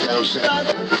You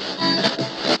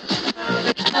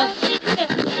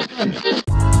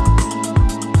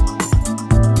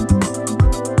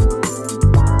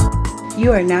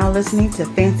are now listening to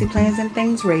Fancy Plans and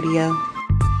Things Radio.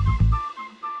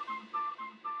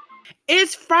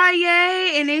 It's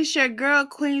Friday, and it's your girl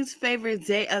Queen's favorite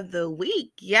day of the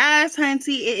week. Yes,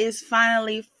 hunty, it is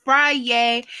finally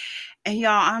Friday. And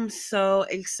y'all, I'm so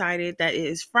excited that it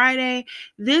is Friday.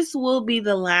 This will be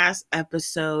the last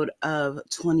episode of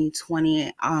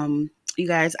 2020. You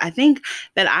guys, I think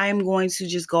that I am going to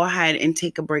just go ahead and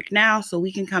take a break now so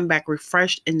we can come back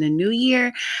refreshed in the new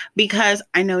year, because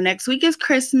I know next week is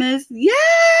Christmas. Yay!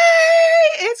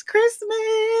 It's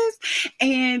Christmas.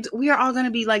 And we are all going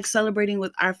to be like celebrating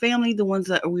with our family, the ones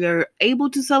that we are able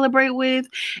to celebrate with.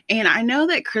 And I know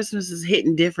that Christmas is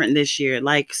hitting different this year.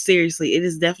 Like, seriously, it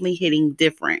is definitely hitting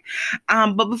different.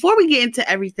 But before we get into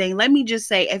everything, let me just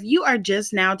say, if you are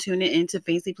just now tuning into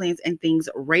Fancy Plans and Things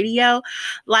Radio,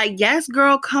 like, yes,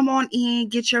 girl, come on in,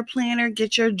 get your planner,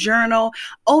 get your journal.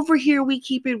 Over here, we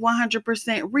keep it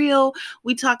 100% real.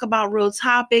 We talk about real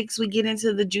topics. We get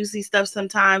into the juicy stuff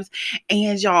sometimes.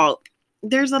 And y'all,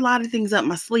 there's a lot of things up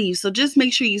my sleeve. So just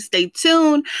make sure you stay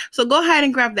tuned. So go ahead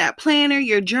and grab that planner,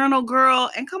 your journal, girl,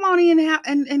 and come on in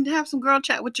and have some girl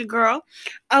chat with your girl.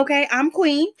 Okay, I'm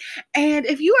Queen. And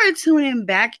if you are tuning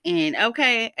back in,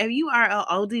 okay, if you are an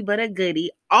oldie but a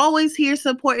goodie, always here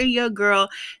supporting your girl,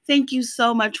 thank you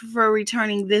so much for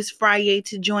returning this Friday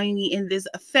to join me in this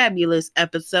fabulous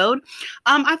episode.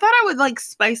 I thought I would like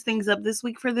spice things up this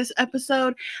week for this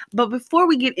episode. But before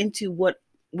we get into what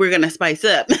we're going to spice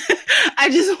up, I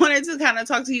just wanted to kind of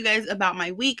talk to you guys about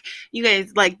my week. You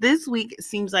guys, like, this week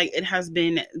seems like it has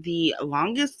been the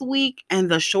longest week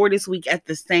and the shortest week at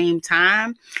the same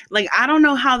time. Like, I don't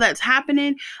know how that's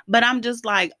happening, but I'm just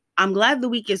like, I'm glad the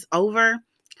week is over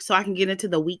so I can get into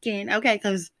the weekend. Okay,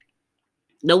 because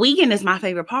the weekend is my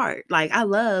favorite part. Like, I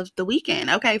love the weekend.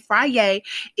 Okay, Friday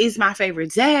is my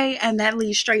favorite day, and that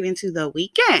leads straight into the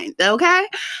weekend. Okay,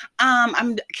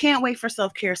 I can't wait for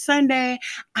Self-Care Sunday.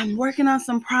 I'm working on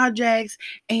some projects,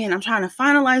 and I'm trying to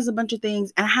finalize a bunch of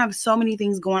things, and I have so many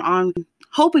things going on,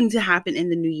 hoping to happen in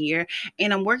the new year,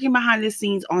 and I'm working behind the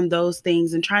scenes on those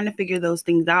things and trying to figure those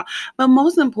things out. But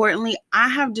most importantly, I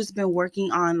have just been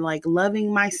working on like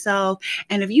loving myself.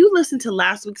 And if you listen to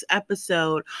last week's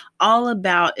episode, all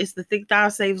about it's the thick thou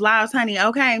saves lives, honey.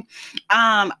 Okay,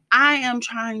 I am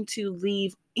trying to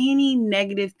leave any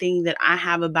negative thing that I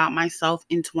have about myself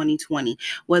in 2020,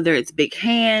 whether it's big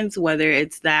hands, whether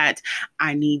it's that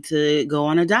I need to go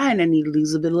on a diet, I need to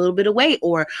lose a little bit of weight,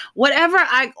 or whatever,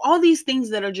 all these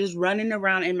things that are just running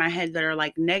around in my head that are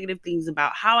like negative things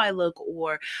about how I look,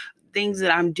 or things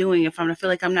that I'm doing, if I feel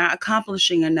like I'm not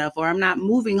accomplishing enough, or I'm not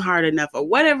moving hard enough, or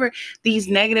whatever these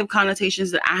negative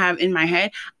connotations that I have in my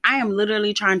head, I am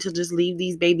literally trying to just leave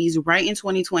these babies right in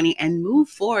 2020 and move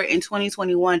forward in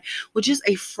 2021 with just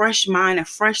a fresh mind, a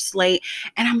fresh slate.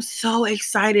 And I'm so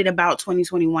excited about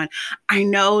 2021. I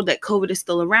know that COVID is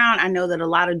still around. I know that a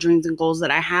lot of dreams and goals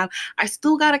that I have, I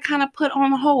still got to kind of put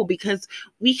on hold, because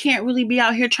we can't really be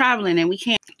out here traveling and we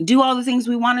can't do all the things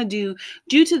we want to do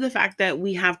due to the fact that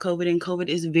we have COVID, and COVID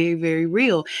is very, very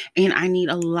real. And I need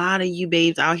a lot of you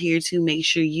babes out here to make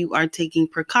sure you are taking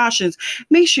precautions.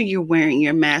 Make sure you're wearing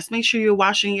your mask. Make sure you're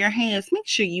washing your hands. Make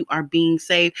sure you are being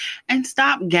safe, and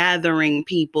stop gathering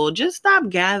people. Just stop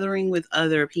gathering with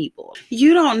other people.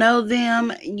 You don't know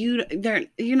them.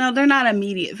 They're not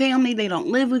immediate family. They don't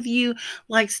live with you.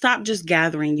 Like, stop just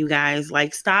gathering, you guys.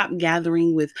 Like, stop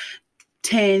gathering with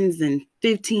 10s and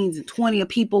 15s and 20 of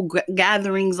people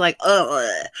gatherings. Like,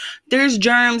 there's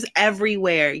germs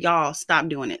everywhere. Y'all, stop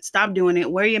doing it. Stop doing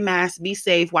it. Wear your mask, be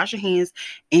safe, wash your hands,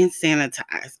 and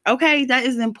sanitize. Okay, that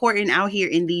is important out here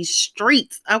in these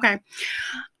streets. Okay.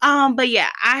 But yeah,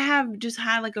 I have just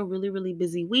had like a really, really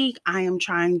busy week. I am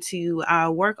trying to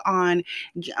work on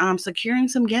securing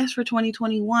some guests for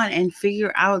 2021 and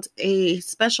figure out a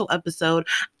special episode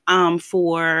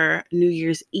for New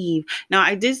Year's Eve. Now,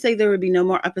 I did say there would be no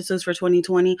more episodes for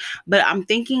 2020, but I'm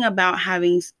thinking about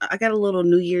I got a little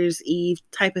New Year's Eve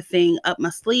type of thing up my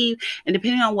sleeve. And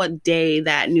depending on what day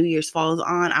that New Year's falls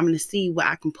on, I'm going to see what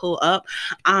I can pull up.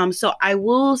 So I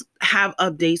will have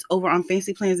updates over on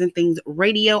Fancy Plans and Things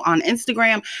Radio on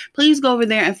Instagram. Please go over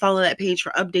there and follow that page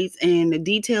for updates and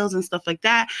details and stuff like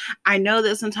that. I know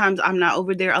that sometimes I'm not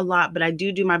over there a lot, but I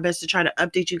do my best to try to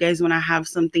update you guys when I have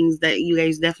some things that you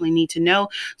guys definitely need to know.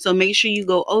 So make sure you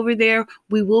go over there.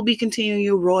 We will be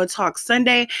continuing Raw Talk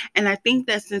Sunday. And I think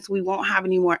that since we won't have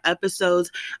any more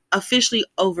episodes officially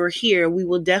over here, we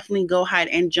will definitely go ahead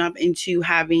and jump into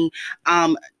having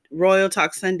Royal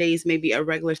Talk Sundays may be a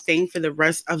regular thing for the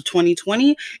rest of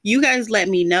 2020. You guys let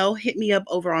me know. Hit me up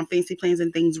over on Fancy Plans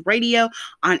and Things Radio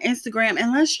on Instagram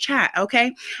and let's chat,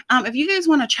 okay? If you guys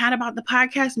want to chat about the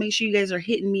podcast, make sure you guys are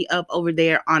hitting me up over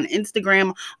there on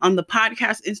Instagram, on the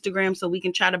podcast Instagram, so we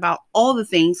can chat about all the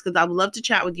things because I would love to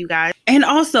chat with you guys. And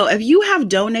also, if you have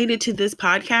donated to this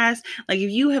podcast, like if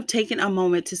you have taken a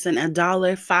moment to send $1,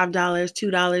 $5,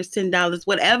 $2, $10,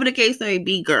 whatever the case may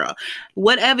be, girl,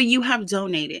 whatever you have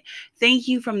donated, thank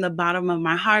you from the bottom of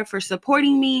my heart for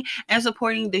supporting me and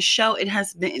supporting this show. It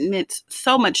has meant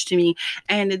so much to me,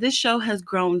 and this show has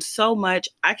grown so much.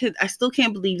 I still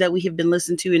can't believe that we have been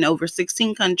listened to in over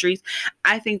 16 countries.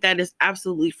 I think that is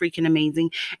absolutely freaking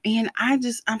amazing, and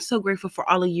I'm so grateful for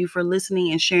all of you for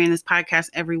listening and sharing this podcast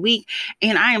every week.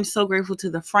 And I am so grateful to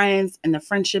the friends and the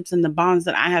friendships and the bonds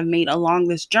that I have made along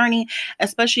this journey,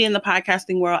 especially in the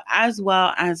podcasting world, as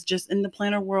well as just in the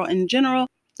planner world in general.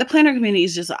 The planner community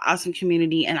is just an awesome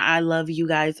community, and I love you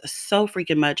guys so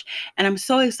freaking much. And I'm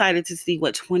so excited to see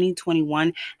what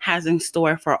 2021 has in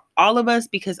store for all of us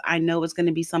because I know it's going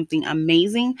to be something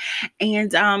amazing.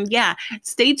 And yeah,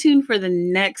 stay tuned for the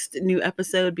next new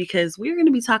episode because we're going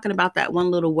to be talking about that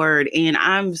one little word. And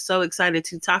I'm so excited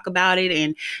to talk about it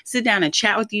and sit down and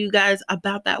chat with you guys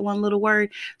about that one little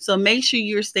word. So make sure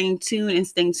you're staying tuned and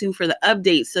staying tuned for the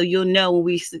updates so you'll know when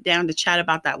we sit down to chat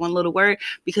about that one little word,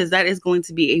 because that is going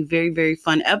to be a very, very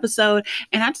fun episode.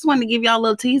 And I just wanted to give y'all a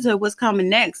little teaser of what's coming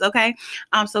next, okay?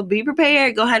 So be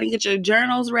prepared. Go ahead and get your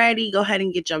journals ready. Go ahead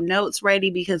and get your notes ready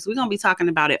because we're going to be talking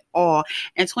about it all.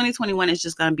 And 2021 is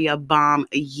just going to be a bomb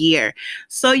year.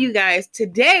 So you guys,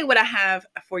 today what I have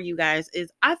for you guys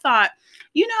is I thought,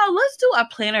 let's do a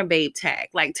planner babe tag.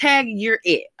 Like tag you're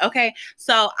it. Okay.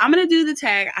 So I'm going to do the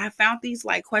tag. I found these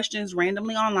like questions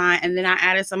randomly online and then I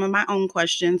added some of my own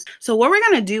questions. So what we're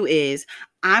going to do is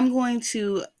I'm going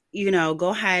to go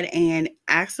ahead and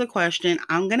ask the question.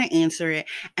 I'm going to answer it.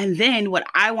 And then what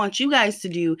I want you guys to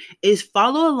do is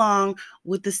follow along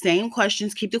with the same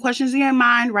questions. Keep the questions in your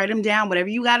mind, write them down, whatever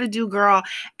you got to do, girl,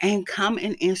 and come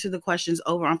and answer the questions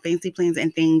over on Fancy Plans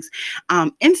and Things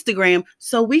Instagram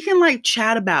so we can like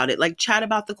chat about it, like chat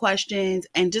about the questions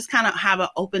and just kind of have an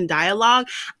open dialogue.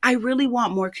 I really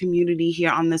want more community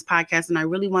here on this podcast, and I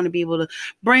really want to be able to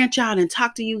branch out and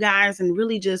talk to you guys and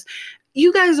really just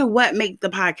you guys are what make the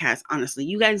podcast, honestly.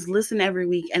 You guys listen every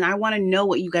week, and I want to know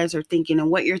what you guys are thinking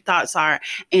and what your thoughts are.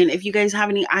 And if you guys have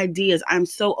any ideas, I'm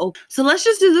so open. So let's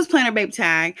just do this Planner Babe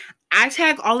tag. I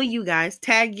tag all of you guys,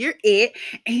 tag you're it,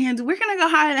 and we're going to go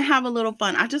ahead and have a little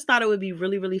fun. I just thought it would be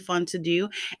really, really fun to do.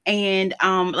 And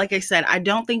like I said, I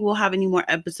don't think we'll have any more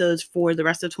episodes for the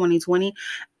rest of 2020.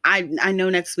 I know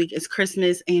next week is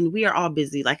Christmas, and we are all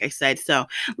busy, like I said. So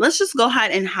let's just go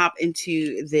ahead and hop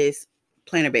into this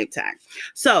Planner Babe tag.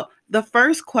 So the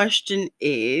first question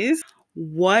is,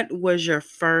 what was your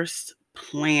first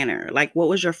planner? Like, what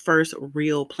was your first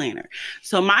real planner?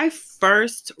 So my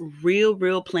first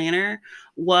real planner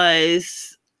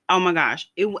was, oh my gosh,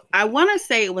 I want to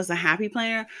say it was a Happy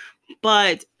Planner,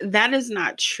 but that is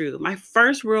not true. My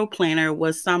first real planner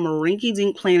was some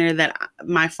rinky-dink planner that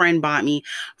my friend bought me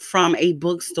from a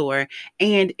bookstore.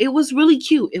 And it was really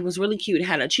cute. It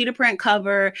had a cheetah print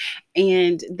cover.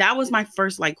 And that was my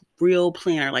first like real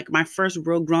planner, like my first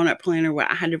real grown-up planner where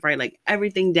I had to write like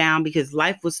everything down because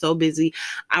life was so busy.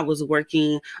 I was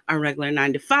working a regular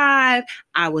 9 to 5.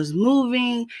 I was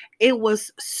moving. It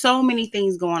was so many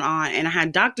things going on. And I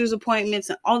had doctor's appointments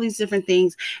and all these different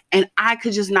things. And I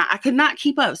could not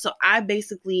keep up. So I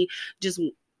basically just,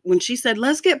 when she said,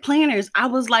 let's get planners, I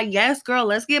was like, yes, girl,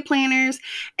 let's get planners.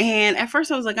 And at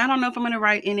first I was like, I don't know if I'm going to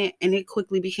write in it. And it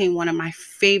quickly became one of my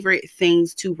favorite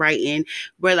things to write in,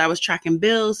 whether I was tracking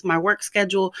bills, my work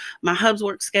schedule, my hub's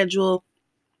work schedule,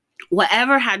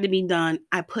 whatever had to be done,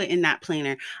 I put in that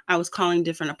planner. I was calling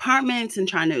different apartments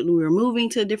and we were moving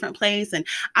to a different place. And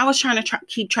I was trying to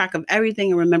keep track of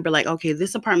everything and remember like, okay,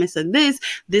 this apartment said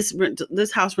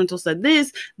this house rental said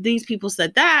this, these people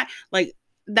said that. Like,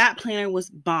 that planner was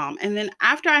bomb. And then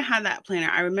after I had that planner,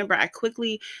 I remember I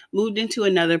quickly moved into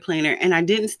another planner, and I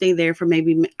didn't stay there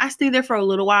I stayed there for a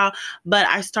little while, but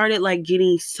I started like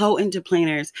getting so into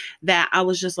planners that I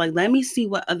was just like, let me see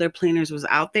what other planners was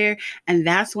out there. And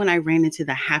that's when I ran into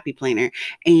the Happy Planner.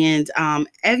 And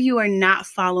if you are not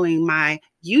following my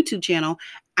YouTube channel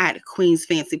at Queen's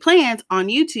Fancy Plans on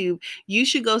YouTube, you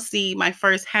should go see my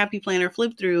first Happy Planner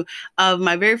flip through of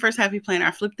my very first Happy Planner.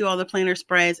 I flipped through all the planner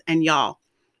spreads, and y'all,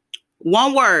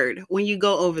 one word when you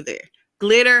go over there,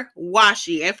 glitter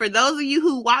washi. And for those of you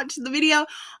who watch the video,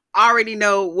 already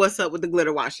know what's up with the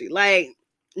glitter washi. Like,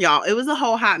 Y'all, it was a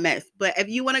whole hot mess. But if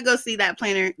you want to go see that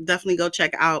planner, definitely go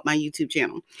check out my YouTube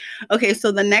channel. Okay, so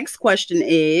the next question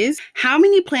is, how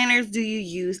many planners do you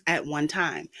use at one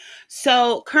time?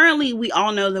 So currently, we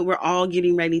all know that we're all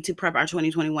getting ready to prep our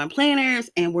 2021 planners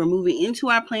and we're moving into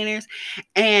our planners.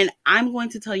 And I'm going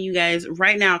to tell you guys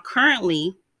right now,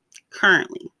 currently,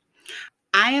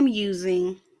 I am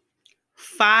using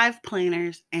 5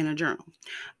 planners and a journal.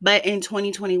 But in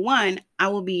 2021, I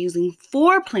will be using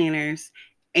 4 planners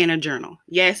and a journal.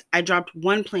 Yes, I dropped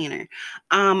 1 planner.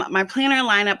 My planner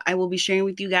lineup I will be sharing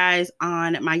with you guys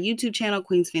on my YouTube channel,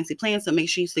 Queen's Fancy Plans. So make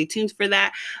sure you stay tuned for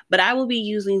that. But I will be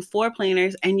using 4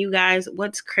 planners. And you guys,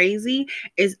 what's crazy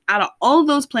is out of all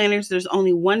those planners, there's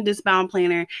only 1 disc bound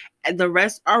planner. The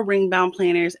rest are ring bound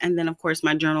planners. And then, of course,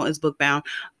 my journal is book bound.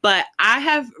 But I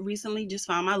have recently just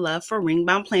found my love for ring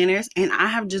bound planners. And I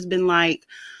have just been like,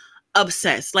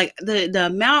 obsessed. Like the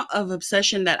amount of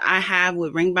obsession that I have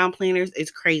with ring bound planners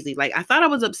is crazy. Like I thought I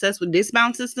was obsessed with disc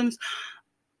bound systems.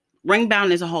 Ring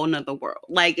bound is a whole nother world.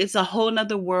 Like it's a whole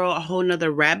nother world, a whole nother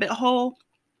rabbit hole.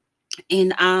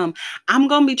 And I'm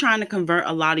gonna be trying to convert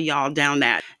a lot of y'all down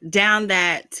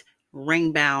that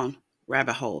ring bound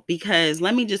rabbit hole, because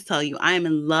let me just tell you, I am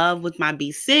in love with my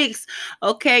B6.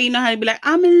 Okay, you know how to be like,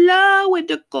 I'm in love with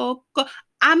the coco.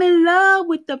 I'm in love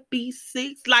with the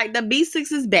B6. Like the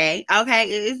B6 is bae. Okay,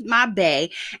 it's my bae.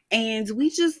 And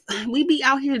we be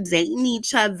out here dating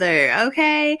each other.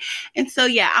 Okay. And so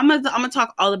yeah, I'm gonna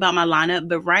talk all about my lineup,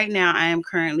 but right now I am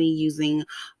currently using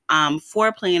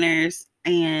 4 planners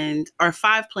or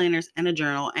 5 planners and a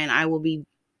journal, and I will be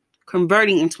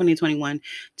converting in 2021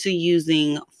 to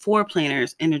using 4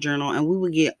 planners and a journal, and we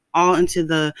will get all into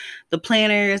the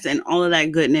planners and all of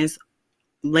that goodness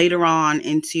later on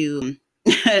into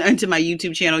into my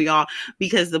YouTube channel, y'all,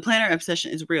 because the planner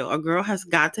obsession is real. A girl has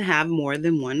got to have more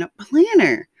than 1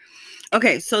 planner.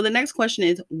 Okay, so the next question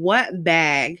is, what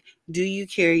bag do you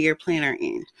carry your planner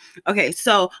in? Okay,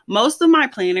 so most of my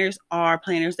planners are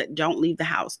planners that don't leave the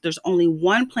house. There's only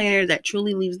 1 planner that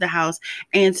truly leaves the house,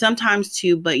 and sometimes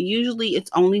 2, but usually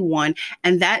it's only 1,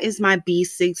 and that is my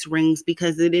B6 rings,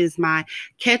 because it is my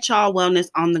catch-all wellness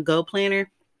on the go planner.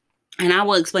 And I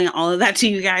will explain all of that to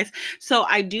you guys. So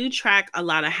I do track a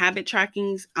lot of habit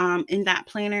trackings in that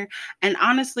planner. And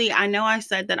honestly, I know I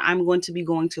said that I'm going to be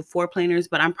going to 4 planners,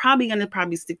 but I'm probably going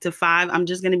to stick to 5. I'm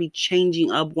just going to be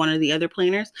changing up one of the other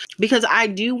planners, because I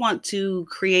do want to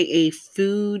create a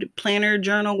food planner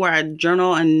journal where I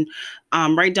journal and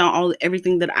write down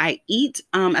everything that I eat.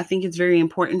 I think it's very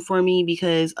important for me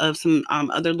because of some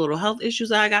other little health issues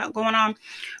that I got going on.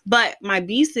 But my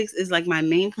B6 is like my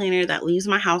main planner that leaves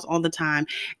my house all the time.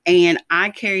 And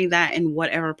I carry that in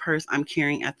whatever purse I'm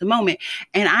carrying at the moment.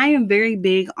 And I am very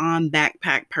big on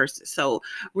backpack purses. So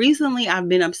recently I've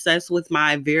been obsessed with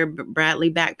my Vera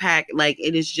Bradley backpack. Like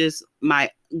it is just my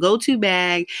go-to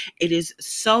bag. It is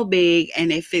so big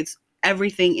and it fits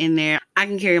everything in there. I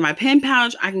can carry my pen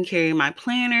pouch. I can carry my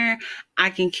planner. I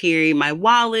can carry my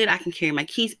wallet. I can carry my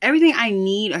keys. Everything I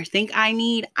need or think I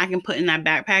need, I can put in that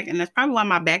backpack. And that's probably why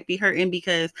my back be hurting,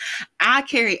 because I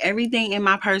carry everything in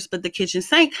my purse but the kitchen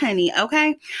sink, honey.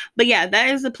 Okay. But yeah, that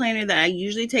is the planner that I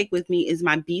usually take with me, is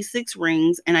my B6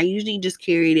 rings. And I usually just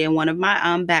carry it in one of my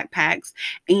backpacks.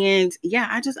 And yeah,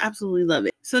 I just absolutely love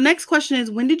it. So next question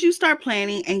is, when did you start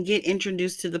planning and get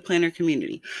introduced to the planner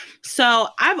community? So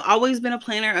I've always been a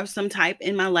planner of some type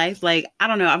in my life. Like, I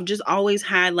don't know, I've just always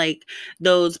had like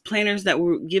those planners that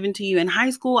were given to you in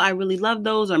high school. I really loved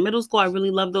those. Or middle school, I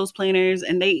really loved those planners.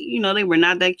 And they, they were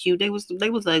not that cute. They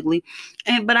was ugly.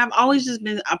 But I've always just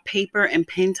been a paper and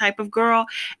pen type of girl.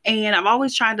 And I've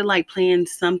always tried to like plan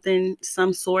something,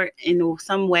 some sort in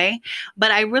some way.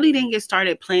 But I really didn't get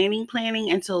started planning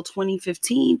until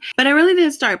 2015. But I really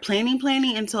didn't start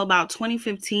planning until about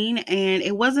 2015. And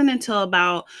it wasn't until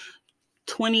about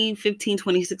 2015,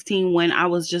 2016 when I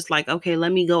was just like, okay,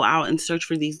 let me go out and search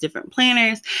for these different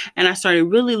planners. And I started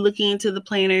really looking into the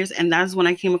planners, and that's when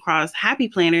I came across Happy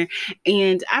Planner.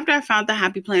 And after I found the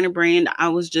Happy Planner brand, I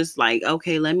was just like,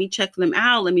 okay, let me check them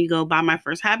out. Let me go buy my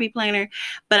first Happy Planner.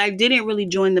 But I didn't really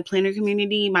join the planner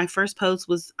community. My first post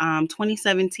was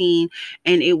 2017,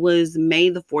 and it was May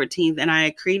the 14th. And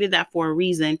I created that for a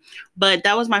reason. But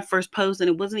that was my first post, and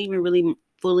it wasn't even really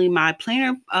fully my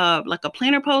planner, like a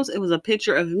planner post. It was a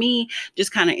picture of me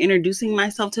just kind of introducing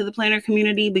myself to the planner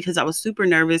community, because I was super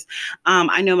nervous.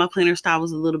 I know my planner style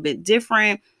was a little bit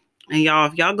different. And y'all,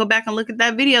 if y'all go back and look at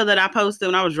that video that I posted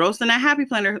when I was roasting that Happy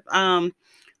Planner,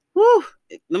 whoo,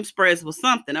 them spreads was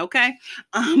something, okay?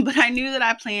 But I knew that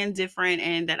I planned different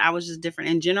and that I was just different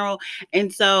in general.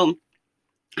 And so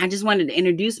I just wanted to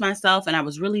introduce myself, and I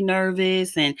was really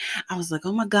nervous, and I was like,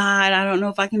 oh my God, I don't know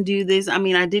if I can do this. I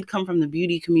mean, I did come from the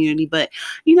beauty community, but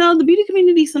the beauty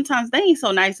community, sometimes they ain't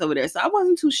so nice over there. So I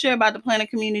wasn't too sure about the planner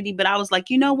community, but I was like,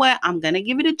 you know what? I'm going to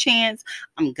give it a chance.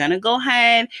 I'm going to go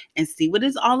ahead and see what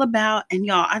it's all about. And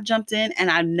y'all, I jumped in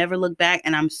and I never looked back,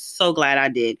 and I'm so glad I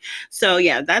did. So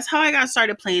yeah, that's how I got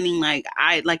started planning. Like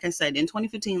I said, in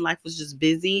 2015, life was just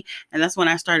busy. And that's when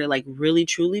I started like really,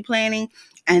 truly planning.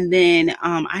 And then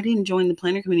I didn't join the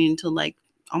planner community until like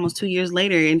almost 2 years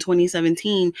later in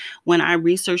 2017, when I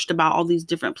researched about all these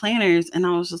different planners. And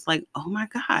I was just like, oh my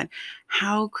God,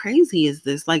 how crazy is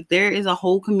this? Like, there is a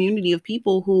whole community of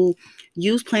people who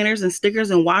use planners and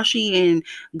stickers and washi and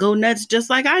go nuts just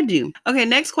like I do. Okay,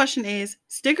 next question is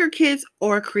sticker kits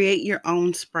or create your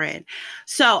own spread.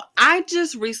 So I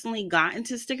just recently got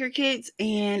into sticker kits,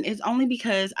 and it's only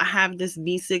because I have this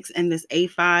B6 and this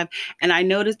A5. And I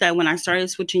noticed that when I started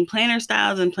switching planner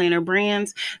styles and planner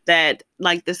brands, that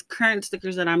like this current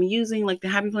stickers that I'm using, like the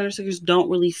Happy Planner stickers, don't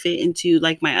really fit into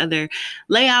like my other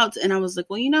layouts. And I was like,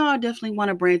 well, I definitely want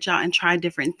to branch out and try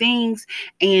different things.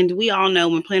 And we all know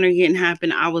when planner getting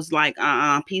happen, I was like,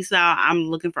 peace out.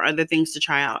 I'm looking for other things to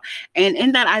try out. And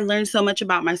in that, I learned so much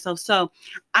about myself. So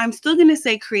I'm still going to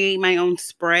say create my own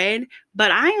spread, but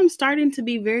I am starting to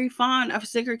be very fond of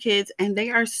sticker kits, and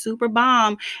they are super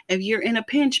bomb if you're in a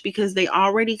pinch, because they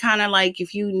already kind of like,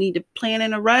 if you need to plan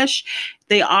in a rush,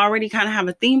 they already kind of have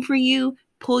a theme for you.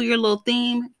 Pull your little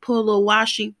theme, pull a little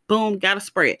washi, boom, got a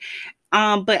spread.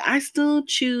 But I still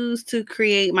choose to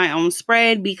create my own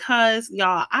spread because,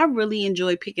 y'all, I really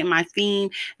enjoy picking my theme,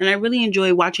 and I really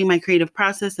enjoy watching my creative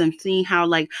process and seeing how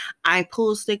like I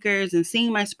pull stickers and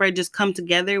seeing my spread just come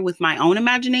together with my own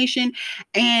imagination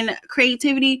and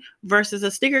creativity versus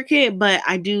a sticker kit. But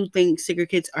I do think sticker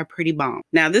kits are pretty bomb.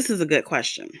 Now, this is a good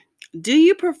question. Do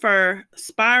you prefer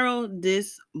spiral,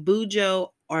 disc,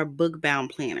 bujo, or book bound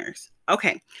planners?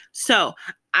 Okay, so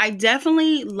I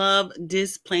definitely love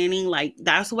disc planning. Like,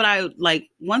 that's what I like.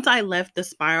 Once I left the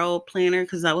spiral planner,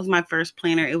 because that was my first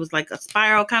planner, it was like a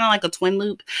spiral, kind of like a twin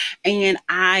loop. And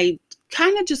I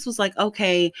kind of just was like,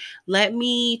 okay, let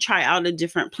me try out a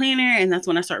different planner. And that's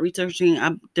when I started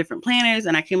researching different planners,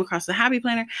 and I came across the Happy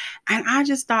Planner, and I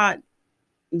just thought,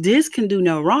 disc can do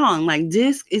no wrong. Like,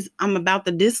 I'm about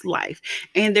the disc life.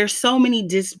 And there's so many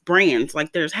disc brands.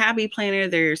 Like, there's Happy Planner,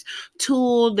 there's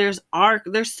Tool, there's Arc,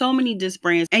 there's so many disc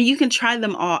brands, and you can try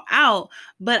them all out.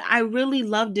 But I really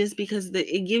love disc because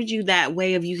it gives you that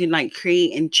way of, you can like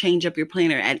create and change up your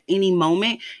planner at any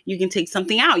moment. You can take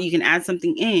something out, you can add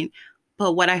something in.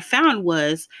 But what I found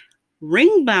was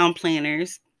ring bound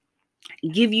planners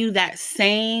give you that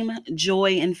same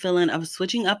joy and feeling of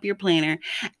switching up your planner.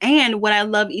 And what I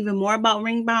love even more about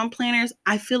ring bound planners,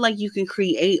 I feel like you can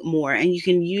create more and you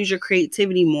can use your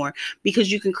creativity more,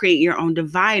 because you can create your own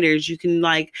dividers. You can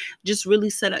like just really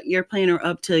set up your planner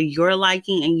up to your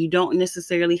liking, and you don't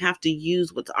necessarily have to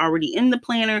use what's already in the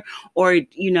planner, or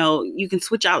you can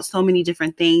switch out so many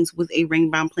different things with a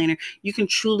ring bound planner. You can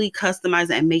truly customize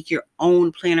it and make your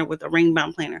own planner with a ring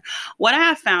bound planner. What I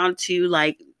have found too,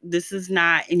 like, this is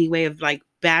not any way of like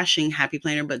bashing Happy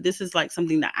Planner, but this is like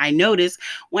something that I noticed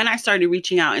when I started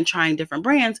reaching out and trying different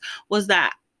brands, was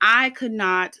that I could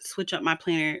not switch up my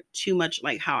planner too much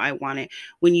like how I want it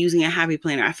when using a Happy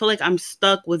Planner. I feel like I'm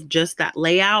stuck with just that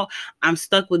layout. I'm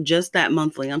stuck with just that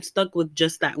monthly. I'm stuck with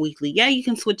just that weekly. Yeah, you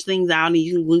can switch things out and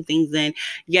you can glue things in.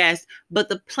 Yes, but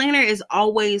the planner is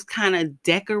always kind of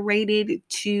decorated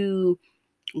to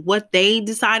what they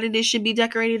decided it should be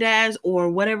decorated as, or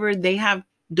whatever they have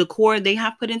decor they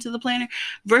have put into the planner,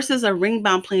 versus a ring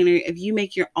bound planner. If you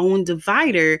make your own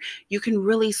divider, you can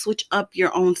really switch up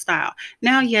your own style.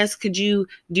 Now, yes, could you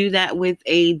do that with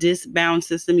a disc bound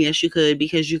system? Yes, you could,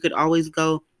 because you could always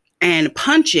go and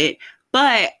punch it.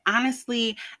 But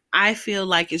honestly, I feel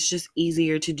like it's just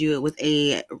easier to do it with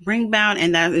a ring bound,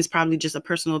 and that is probably just a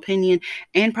personal opinion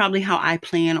and probably how I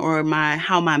plan, or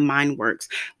how my mind works.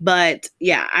 But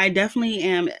yeah, I definitely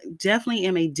am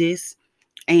a disc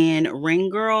and ring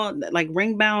girl. Like,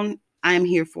 ring bound, I'm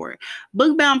here for it.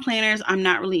 Book bound planners, I'm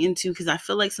not really into, because I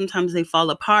feel like sometimes they fall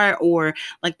apart, or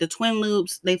like the twin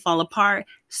loops, they fall apart.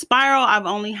 Spiral, I've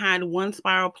only had one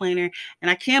spiral planner,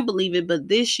 and I can't believe it, but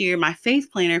this year, my faith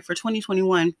planner for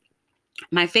 2021,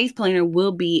 my faith planner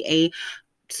will be a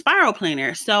spiral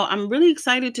planner. So I'm really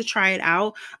excited to try it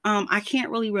out. I can't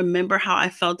really remember how I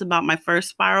felt about my first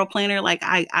spiral planner. Like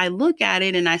I look at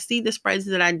it and I see the spreads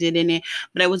that I did in it,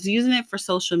 but I was using it for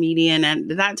social media. And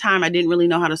at that time I didn't really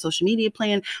know how to social media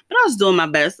plan, but I was doing my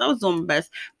best.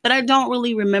 But I don't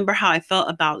really remember how I felt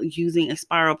about using a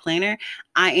spiral planner.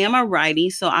 I am a righty,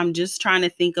 so I'm just trying to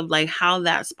think of like how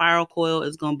that spiral coil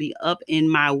is going to be up in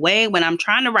my way when I'm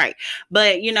trying to write.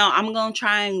 But I'm going to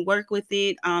try and work with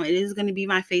it. It is going to be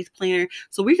my faith planner.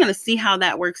 So we're going to see how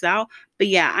that works out. But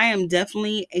yeah, I am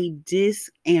definitely a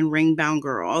disc and ring bound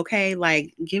girl. Okay.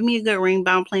 Like give me a good ring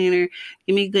bound planner,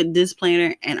 give me a good disc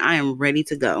planner, and I am ready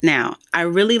to go. Now, I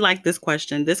really like this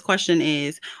question. This question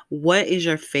is, what is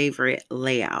your favorite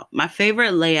layout? My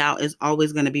favorite layout is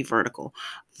always going to be vertical.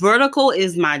 Vertical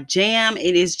is my jam.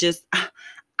 It is just,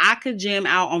 I could jam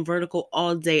out on vertical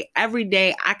all day, every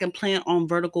day. I can plan on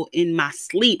vertical in my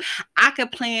sleep. I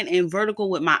could plan in vertical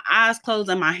with my eyes closed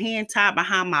and my hand tied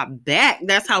behind my back.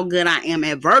 That's how good I am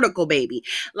at vertical, baby.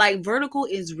 Like vertical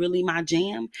is really my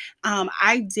jam.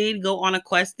 I did go on a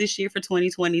quest this year for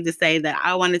 2020 to say that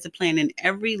I wanted to plan in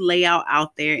every layout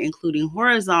out there, including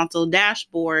horizontal,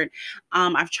 dashboard.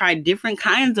 I've tried different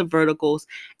kinds of verticals.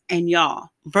 And y'all,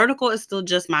 vertical is still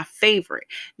just my favorite.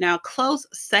 Now, close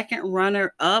second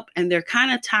runner up, and they're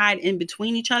kind of tied in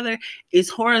between each other, is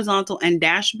horizontal and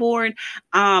dashboard.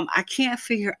 I can't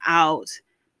figure out.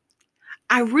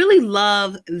 I really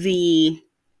love the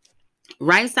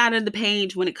right side of the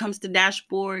page when it comes to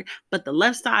dashboard, but the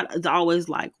left side is always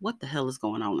like, what the hell is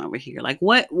going on over here? Like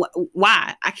what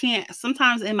why? I can't,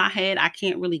 sometimes in my head, I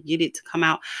can't really get it to come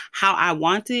out how I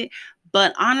want it.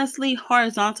 But honestly,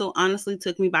 horizontal honestly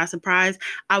took me by surprise.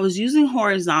 I was using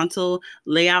horizontal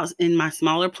layouts in my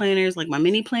smaller planners, like my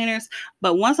mini planners.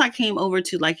 But once I came over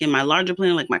to like in my larger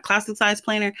planner, like my classic size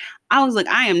planner, I was like,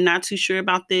 I am not too sure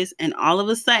about this. And all of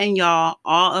a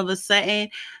sudden,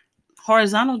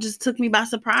 horizontal just took me by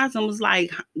surprise and was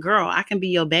like, girl, I can be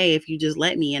your bae if you just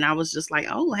let me. And I was just like,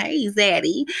 oh, hey,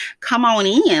 Zaddy, come on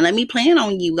in. Let me plan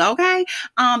on you. Okay.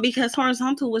 Because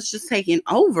horizontal was just taking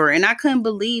over. And I couldn't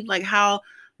believe like how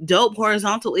dope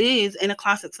horizontal is in a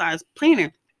classic size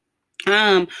planner.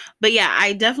 But yeah,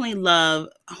 I definitely love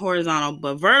horizontal,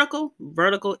 but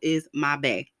vertical is my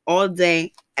bae. All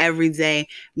day, every day,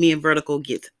 me and vertical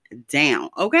gets down.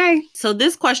 Okay. So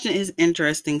this question is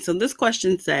interesting. So this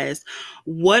question says,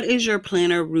 what is your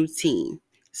planner routine?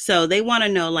 So they want to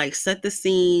know, like, set the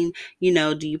scene,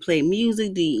 do you play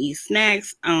music? Do you eat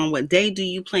snacks? What day do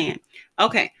you plan?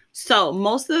 Okay. So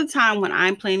most of the time when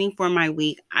I'm planning for my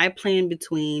week, I plan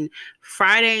between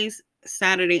Fridays,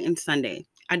 Saturday, and Sunday.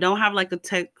 I don't have like a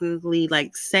technically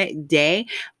like set day,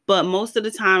 but most of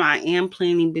the time I am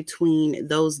planning between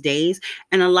those days.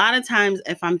 And a lot of times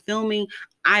if I'm filming,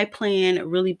 I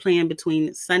really plan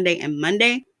between Sunday and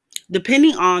Monday,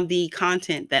 depending on the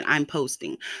content that I'm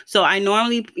posting. So I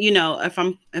normally,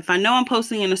 if I know I'm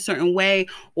posting in a certain way,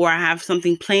 or I have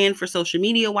something planned for social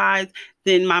media wise,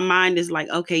 then my mind is like,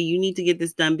 okay, you need to get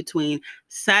this done between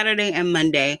Saturday and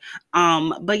Monday.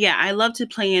 But yeah, I love to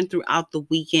plan throughout the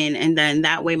weekend, and then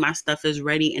that way my stuff is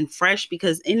ready and fresh,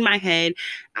 because in my head,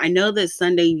 I know that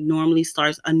Sunday normally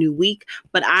starts a new week,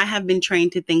 but I have been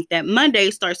trained to think that Monday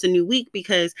starts a new week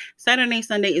because Saturday,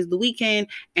 Sunday is the weekend.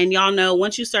 And y'all know,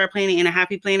 once you start planning in a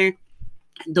happy planner,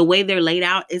 the way they're laid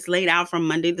out is laid out from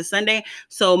Monday to Sunday.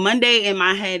 So Monday in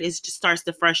my head is just starts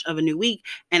the fresh of a new week.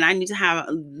 And I need to have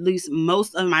at least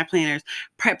most of my planners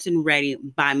prepped and ready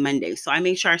by Monday. So I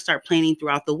make sure I start planning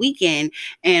throughout the weekend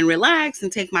and relax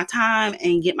and take my time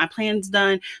and get my plans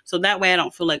done. So that way I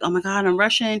don't feel like, oh my God, I'm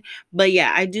rushing. But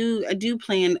yeah, I do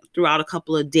plan throughout a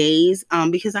couple of days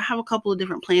because I have a couple of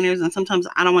different planners, and sometimes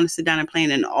I don't want to sit down and plan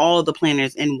in all the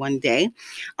planners in one day.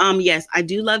 Yes, I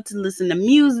do love to listen to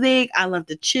music. I love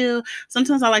to chill.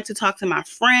 Sometimes I like to talk to my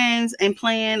friends and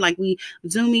plan, like we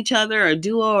Zoom each other or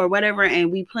duo or whatever,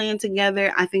 and we plan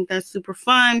together. I think that's super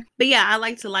fun. But yeah, I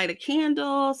like to light a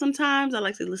candle. Sometimes I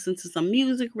like to listen to some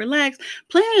music, relax.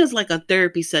 Planning is like a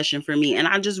therapy session for me, and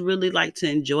I just really like to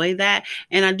enjoy that.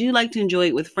 And I do like to enjoy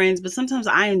it with friends, but sometimes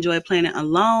I enjoy planning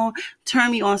alone.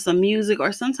 Turn me on some music,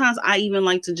 or sometimes I even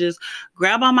like to just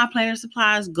grab all my planner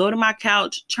supplies, go to my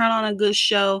couch, turn on a good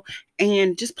show,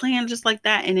 and just plan just like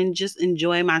that, and then just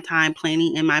enjoy my time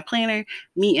planning in my planner,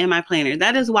 me and my planner.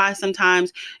 That is why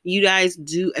sometimes you guys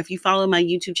do, if you follow my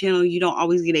YouTube channel, you don't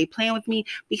always get a plan with me,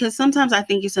 because sometimes I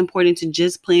think it's important to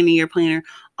just plan in your planner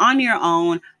on your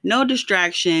own, no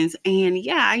distractions. And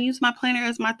yeah, I use my planner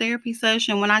as my therapy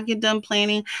session. When I get done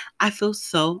planning, I feel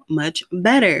so much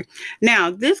better.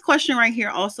 Now, this question right here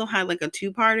also had like a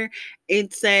two-parter.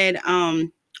 It said,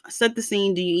 set the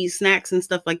scene. Do you eat snacks and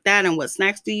stuff like that? And what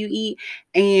snacks do you eat?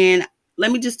 And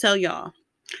let me just tell y'all,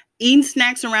 eating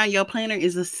snacks around your planner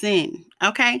is a sin,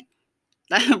 okay?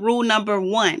 Rule number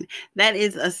 1, that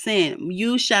is a sin.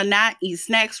 You shall not eat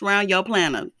snacks around your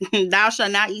planner. Thou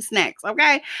shalt not eat snacks,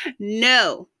 okay?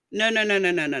 No. No, no, no,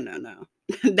 no, no, no, no, no.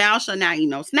 Thou shalt not eat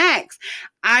no snacks.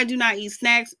 I do not eat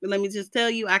snacks. But let me just tell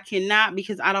you, I cannot,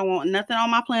 because I don't want nothing on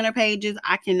my planner pages.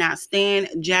 I cannot stand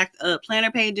jacked up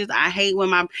planner pages. I hate when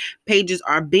my pages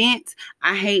are bent.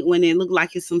 I hate when it look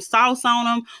like it's some sauce on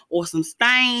them or some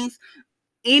stains.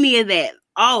 Any of that.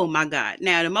 Oh my God.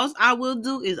 Now, the most I will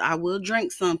do is I will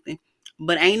drink something.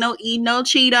 But ain't no eating no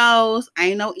Cheetos,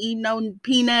 ain't no eating no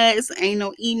peanuts, ain't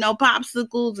no eating no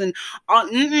popsicles, and all,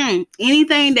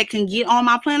 anything that can get on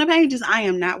my planner pages, I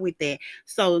am not with that.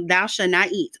 So thou shalt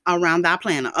not eat around thy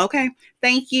planner. Okay,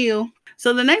 thank you.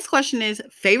 So the next question is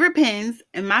favorite pens,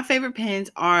 and my favorite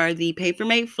pens are the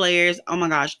Papermate Flares. Oh my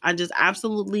gosh, I just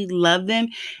absolutely love them.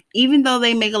 Even though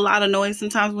they make a lot of noise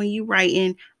sometimes when you write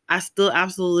in, I still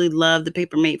absolutely love the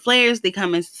Papermate Flares. They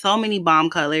come in so many bomb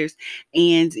colors.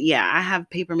 And yeah, I have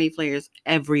Papermate Flares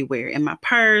everywhere, in my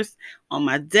purse, on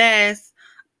my desk,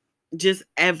 just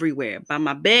everywhere, by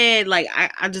my bed. Like,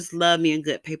 I just love me a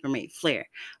good Papermate Flare.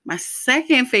 My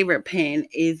second favorite pen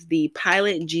is the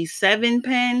Pilot G7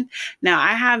 pen. Now,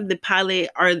 I have the Pilot,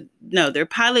 or no, they're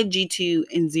Pilot G2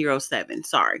 and 07,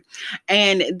 sorry.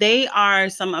 And they are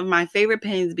some of my favorite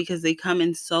pens because they come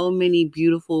in so many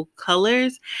beautiful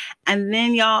colors. And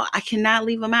then, y'all, I cannot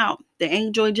leave them out. The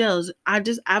Inkjoy gels. I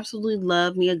just absolutely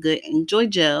love me a good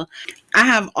Inkjoy gel. I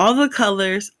have all the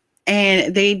colors,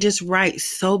 and they just write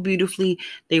so beautifully.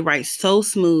 They write so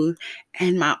smooth.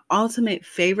 And my ultimate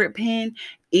favorite pen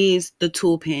is the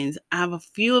Tool pens. I have a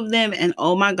few of them, and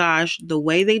oh my gosh, the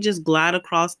way they just glide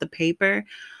across the paper,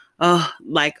 oh,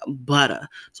 like butter.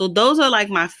 So those are like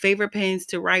my favorite pens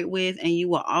to write with, and you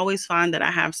will always find that I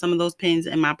have some of those pens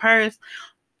in my purse,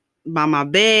 by my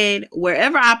bed,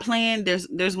 wherever I plan.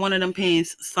 There's one of them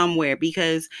pens somewhere,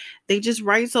 because they just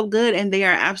write so good, and they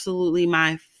are absolutely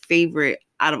my favorite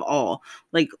out of all.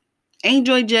 Like,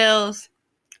 Inkjoy gels,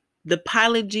 the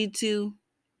Pilot G2,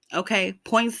 okay,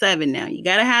 0.7 now. You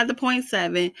gotta have the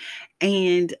 0.7,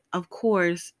 and of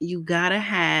course, you gotta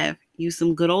have you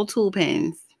some good old Tool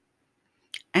pens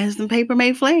and some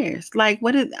Papermate Flares. Like,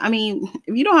 if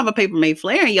you don't have a Papermate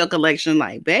Flare in your collection,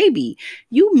 like, baby,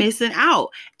 you missing out.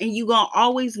 And you gonna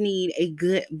always need a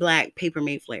good black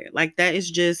Papermate Flare. Like, that's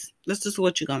just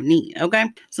what you're gonna need, okay?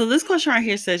 So this question right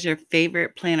here says your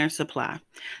favorite planner supply.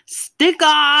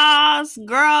 Stickers,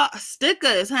 girl,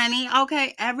 stickers, honey.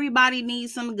 Okay, everybody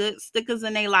needs some good stickers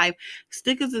in their life.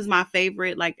 Stickers is my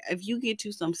favorite. Like, if you get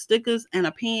you some stickers and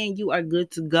a pen, you are good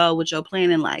to go with your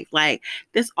planning life. Like,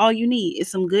 that's all you need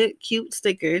is some good, cute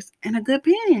stickers and a good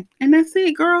pen. And that's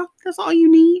it, girl. That's all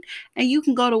you need. And you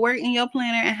can go to work in your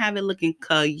planner and have it looking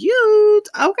cute.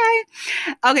 Okay.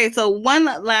 Okay, so one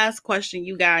last question,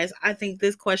 you guys. I think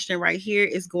this question right here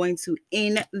is going to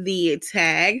end the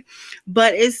tag.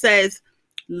 But it says,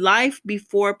 life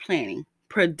before planning,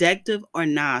 productive or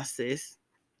nah, sis?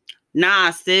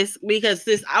 Nah, sis, because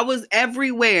sis, I was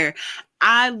everywhere.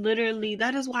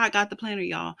 That is why I got the planner,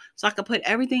 y'all. So I could put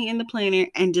everything in the planner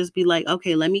and just be like,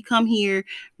 okay, let me come here,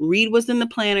 read what's in the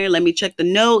planner. Let me check the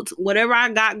notes, whatever I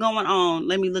got going on.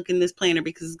 Let me look in this planner,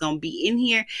 because it's going to be in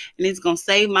here and it's going to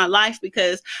save my life,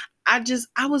 because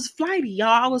I was flighty, y'all.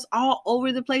 I was all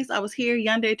over the place. I was here,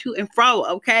 yonder, to and fro,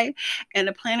 okay? And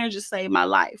the planner just saved my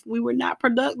life. We were not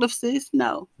productive, sis.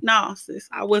 No, sis.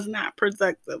 I was not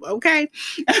productive, okay?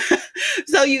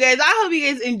 So, you guys, I hope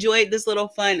you guys enjoyed this little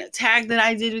fun tag that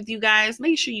I did with you guys.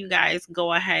 Make sure you guys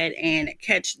go ahead and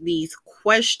catch these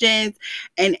questions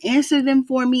and answer them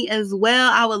for me as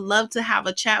well. I would love to have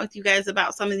a chat with you guys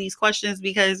about some of these questions,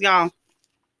 because, y'all,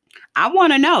 I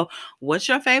want to know, what's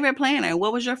your favorite planner?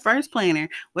 What was your first planner?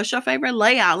 What's your favorite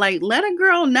layout? Like, let a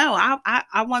girl know.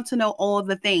 I want to know all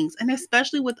the things. And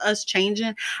especially with us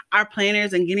changing our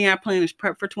planners and getting our planners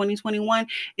prepped for 2021,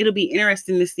 it'll be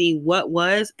interesting to see what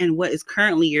was and what is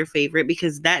currently your favorite,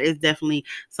 because that is definitely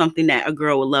something that a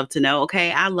girl would love to know.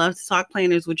 Okay, I love to talk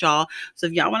planners with y'all. So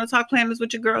if y'all want to talk planners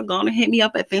with your girl, go on and hit me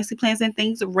up at Fancy Plans and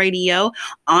Things Radio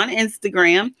on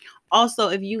Instagram. Also,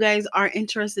 if you guys are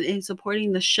interested in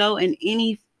supporting the show in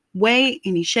any way,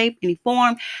 any shape, any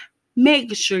form,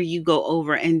 make sure you go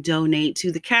over and donate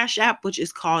to the Cash App, which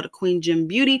is called Queen Gem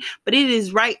Beauty, but it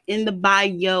is right in the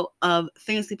bio of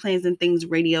Fancy Plans and Things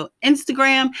Radio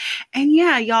Instagram. And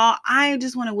yeah, y'all, I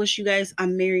just want to wish you guys a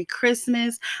Merry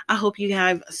Christmas. I hope you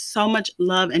have so much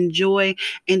love and joy,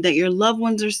 and that your loved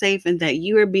ones are safe, and that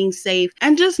you are being safe.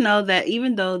 And just know that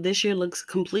even though this year looks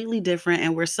completely different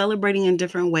and we're celebrating in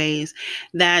different ways,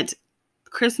 that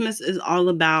Christmas is all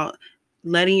about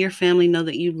letting your family know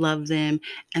that you love them,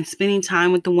 and spending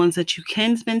time with the ones that you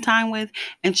can spend time with,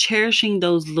 and cherishing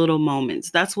those little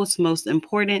moments. That's what's most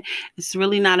important. It's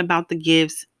really not about the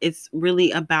gifts. It's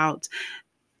really about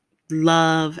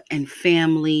love and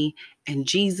family and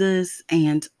Jesus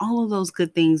and all of those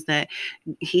good things that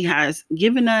he has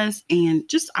given us, and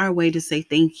just our way to say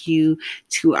thank you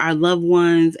to our loved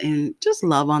ones and just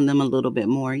love on them a little bit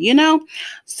more, you know?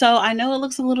 So I know it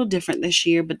looks a little different this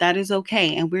year, but that is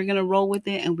okay. And we're going to roll with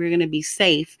it, and we're going to be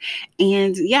safe.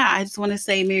 And yeah, I just want to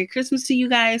say Merry Christmas to you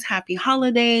guys. Happy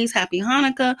holidays, happy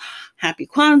Hanukkah, happy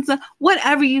Kwanzaa,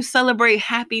 whatever you celebrate,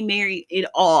 happy Merry it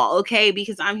all, okay?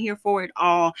 Because I'm here for it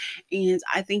all. And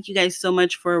I thank you guys so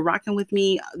much for rocking with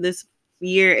me this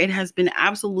year. It has been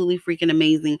absolutely freaking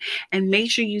amazing. And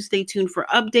make sure you stay tuned for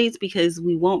updates, because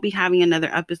we won't be having another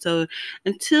episode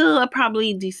until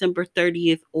probably December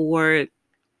 30th or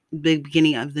the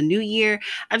beginning of the new year.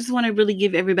 I just want to really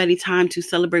give everybody time to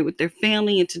celebrate with their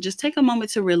family and to just take a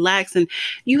moment to relax. And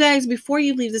you guys, before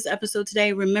you leave this episode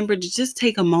today, remember to just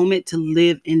take a moment to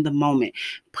live in the moment.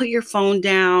 Put your phone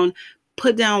down,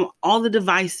 put down all the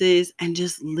devices, and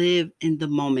just live in the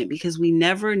moment, because we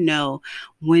never know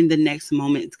when the next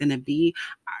moment is going to be.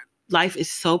 Life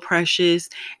is so precious,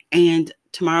 and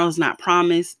tomorrow's not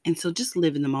promised. And so just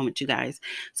live in the moment, you guys.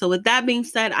 So with that being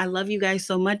said, I love you guys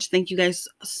so much. Thank you guys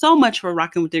so much for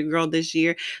rocking with your girl this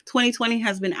year. 2020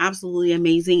 has been absolutely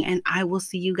amazing, and I will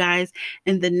see you guys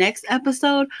in the next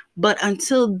episode. But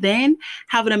until then,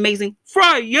 have an amazing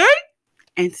Friday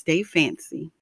and stay fancy.